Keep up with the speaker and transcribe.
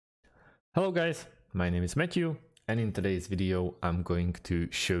Hello guys, my name is Matthew, and in today's video I'm going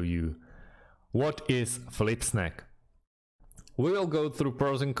to show you what is Flipsnack. We will go through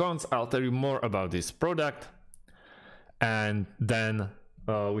pros and cons. I'll tell you more about this product, and then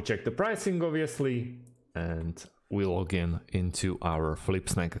we check the pricing obviously, and we log into our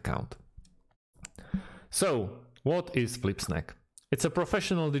Flipsnack account. So what is Flipsnack? It's a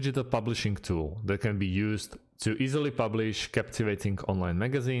professional digital publishing tool that can be used to easily publish captivating online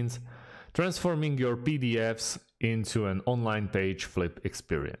magazines, transforming your PDFs into an online page flip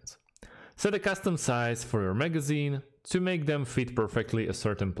experience. Set a custom size for your magazine to make them fit perfectly a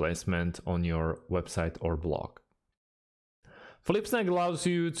certain placement on your website or blog. Flipsnack allows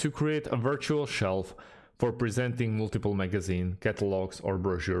you to create a virtual shelf for presenting multiple magazine catalogs or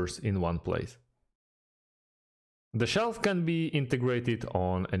brochures in one place. The shelf can be integrated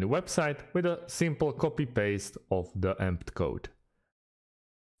on any website with a simple copy-paste of the empt code.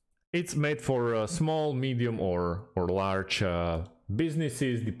 It's made for small, medium or large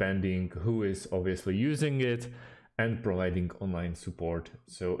businesses, depending who is obviously using it, and providing online support.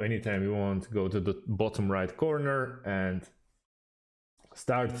 So anytime you want, go to the bottom right corner and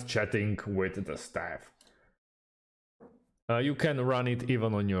start chatting with the staff. You can run it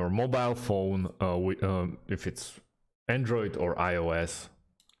even on your mobile phone, if it's Android or iOS.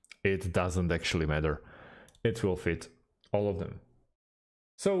 It doesn't actually matter. It will fit all of them.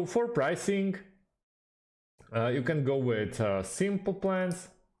 So for pricing, you can go with simple plans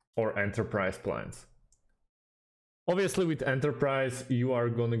or enterprise plans. Obviously with enterprise, you are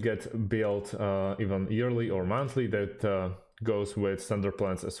going to get billed even yearly or monthly. That goes with standard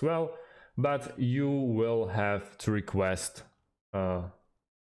plans as well, but you will have to request the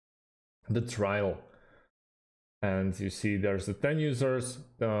trial. And you see there's 10 users,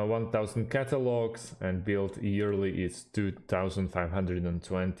 1000 catalogs, and billed yearly is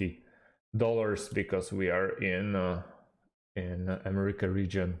 $2,520 because we are in America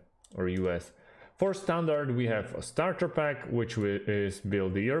region or US. For standard, we have a starter pack, which is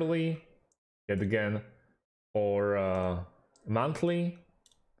billed yearly, yet again, or monthly,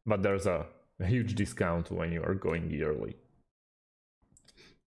 but there's a huge discount when you are going yearly.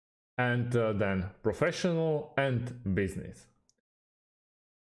 And then professional and business.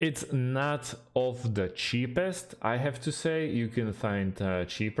 It's not of the cheapest, I have to say. You can find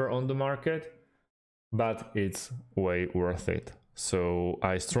cheaper on the market, but it's way worth it. So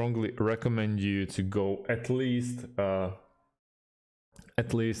I strongly recommend you to go at least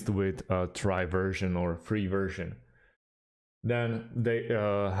with a try version or free version. Then they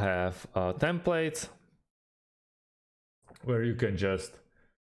have templates where you can just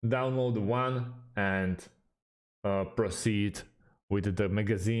download one and proceed with the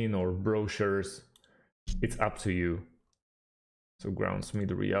magazine or brochures. It's up to you. So Groundsmith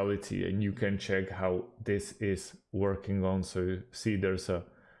Reality, and you can check how this is working on. So you see there's a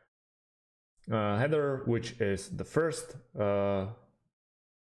header, which is the first,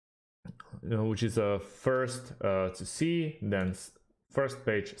 which is a first to see, then first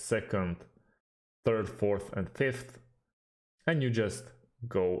page, second, third, fourth, and fifth, and you just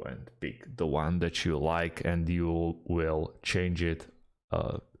go and pick the one that you like, and you will change it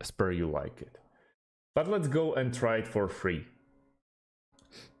as per you like it. But let's go and try it for free.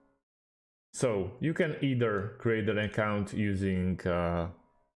 So you can either create an account using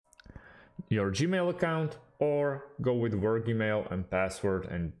your Gmail account, or go with work email and password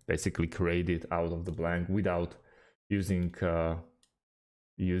and basically create it out of the blank without using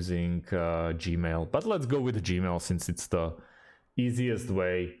Gmail. But let's go with Gmail since it's the easiest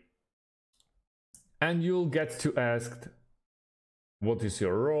way. And you'll get to ask what is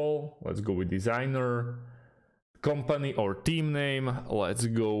your role. Let's go with designer. Company or team name, let's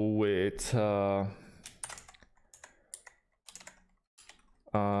go with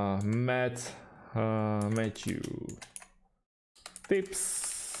Matthew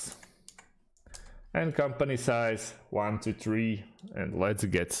Tips, and company size 1 to 3, and let's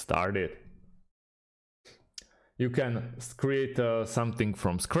get started. You can create something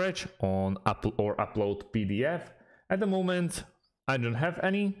from scratch or upload PDF. At the moment, I don't have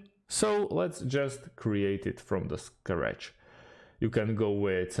any, so let's just create it from the scratch. You can go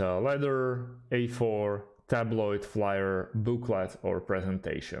with letter, A4, tabloid, flyer, booklet, or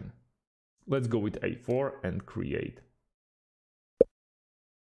presentation. Let's go with A4 and create.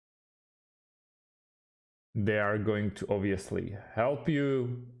 They are going to obviously help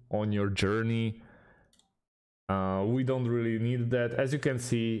you on your journey. We don't really need that. As you can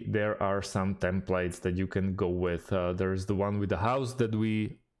see, there are some templates that you can go with. There's the one with the house that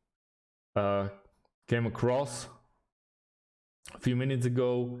we came across a few minutes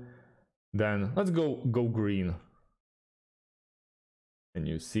ago. Then let's go green. And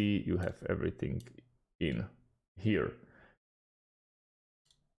you see you have everything in here.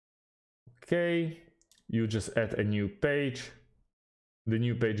 Okay, you just add a new page. The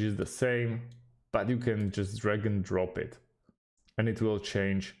new page is the same, but you can just drag and drop it. And it will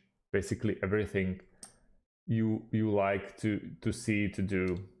change basically everything you like to see, to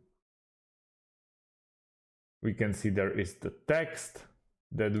do. We can see there is the text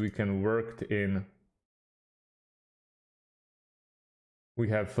that we can work in. We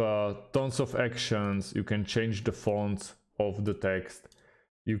have tons of actions. You can change the fonts of the text.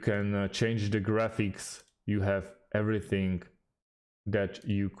 You can change the graphics. You have everything that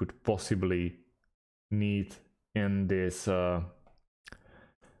you could possibly need in this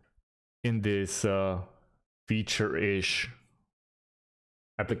feature-ish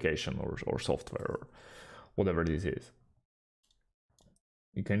application or software or whatever this is.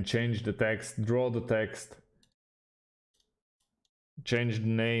 You can change the text, draw the text, change the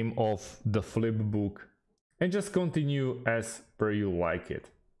name of the flip book, and just continue as per you like it.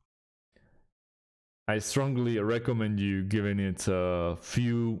 I strongly recommend you giving it a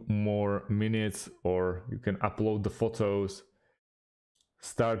few more minutes, or you can upload the photos,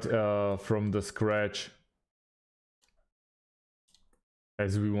 start from the scratch,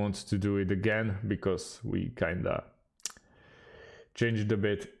 as we want to do it again, because we kinda changed a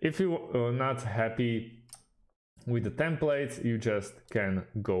bit. If you are not happy with the templates, you just can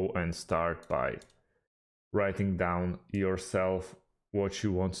go and start by writing down yourself what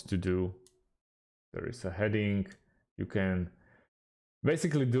you want to do. There is a heading. You can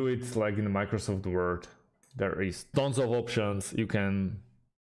basically do it like in Microsoft Word. There is tons of options. You can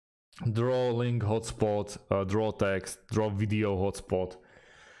draw link hotspot, draw text, draw video hotspot,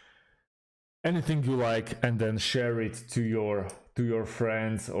 anything you like, and then share it to your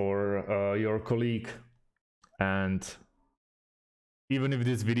friends or your colleague. And even if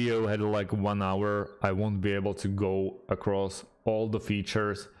this video had like 1 hour, I won't be able to go across all the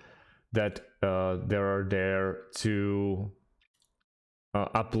features that there are there to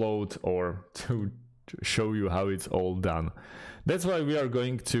upload or to show you how it's all done. That's why we are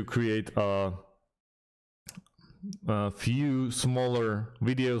going to create a few smaller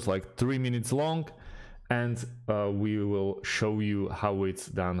videos, like 3 minutes long, and we will show you how it's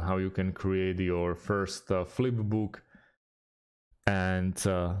done, how you can create your first flip book, and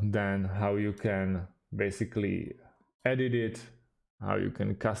then how you can basically edit it, how you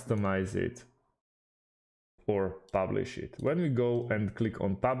can customize it or publish it. When we go and click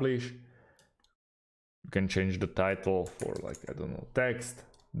on publish, you can change the title for, like, I don't know, text,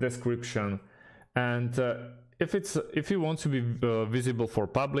 description, and if you want to be visible for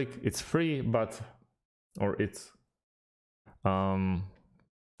public, it's free, but it's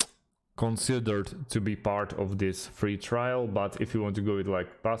considered to be part of this free trial. But if you want to go with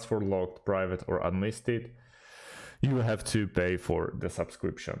like password locked, private, or unlisted, you have to pay for the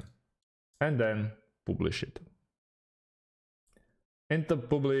subscription and then publish it. In the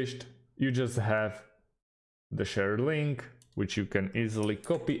published, you just have the shared link, which you can easily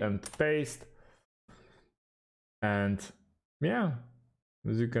copy and paste. And yeah,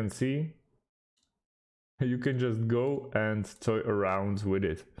 as you can see, you can just go and toy around with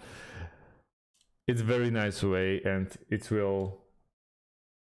it. It's a very nice way, and it will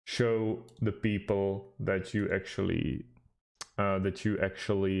show the people that you actually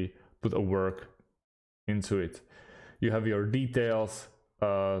put a work into it. You have your details.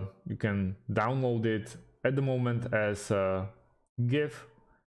 You can download it at the moment as a GIF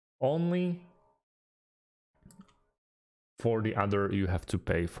only. For the other, you have to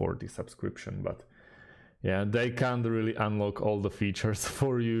pay for the subscription, but yeah, they can't really unlock all the features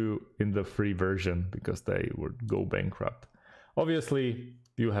for you in the free version because they would go bankrupt. Obviously,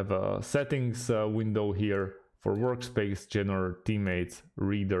 you have a settings window here for workspace, general, teammates,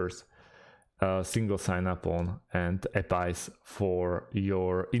 readers, single sign-up-on, and APIs for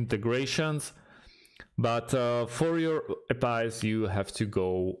your integrations. But for your APIs, you have to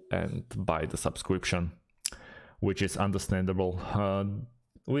go and buy the subscription, which is understandable.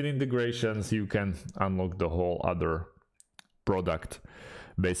 With integrations, you can unlock the whole other product,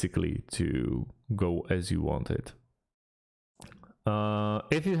 basically, to go as you want it.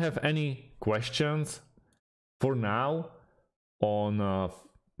 If you have any questions for now on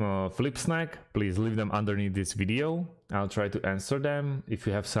Flipsnack, please leave them underneath this video. I'll try to answer them. If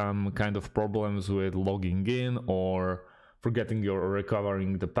you have some kind of problems with logging in or forgetting or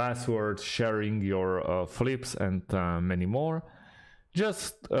recovering the password, sharing your flips, and many more,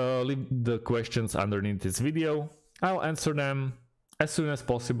 just leave the questions underneath this video. I'll answer them as soon as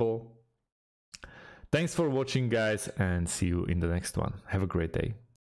possible. Thanks for watching, guys, and see you in the next one. Have a great day.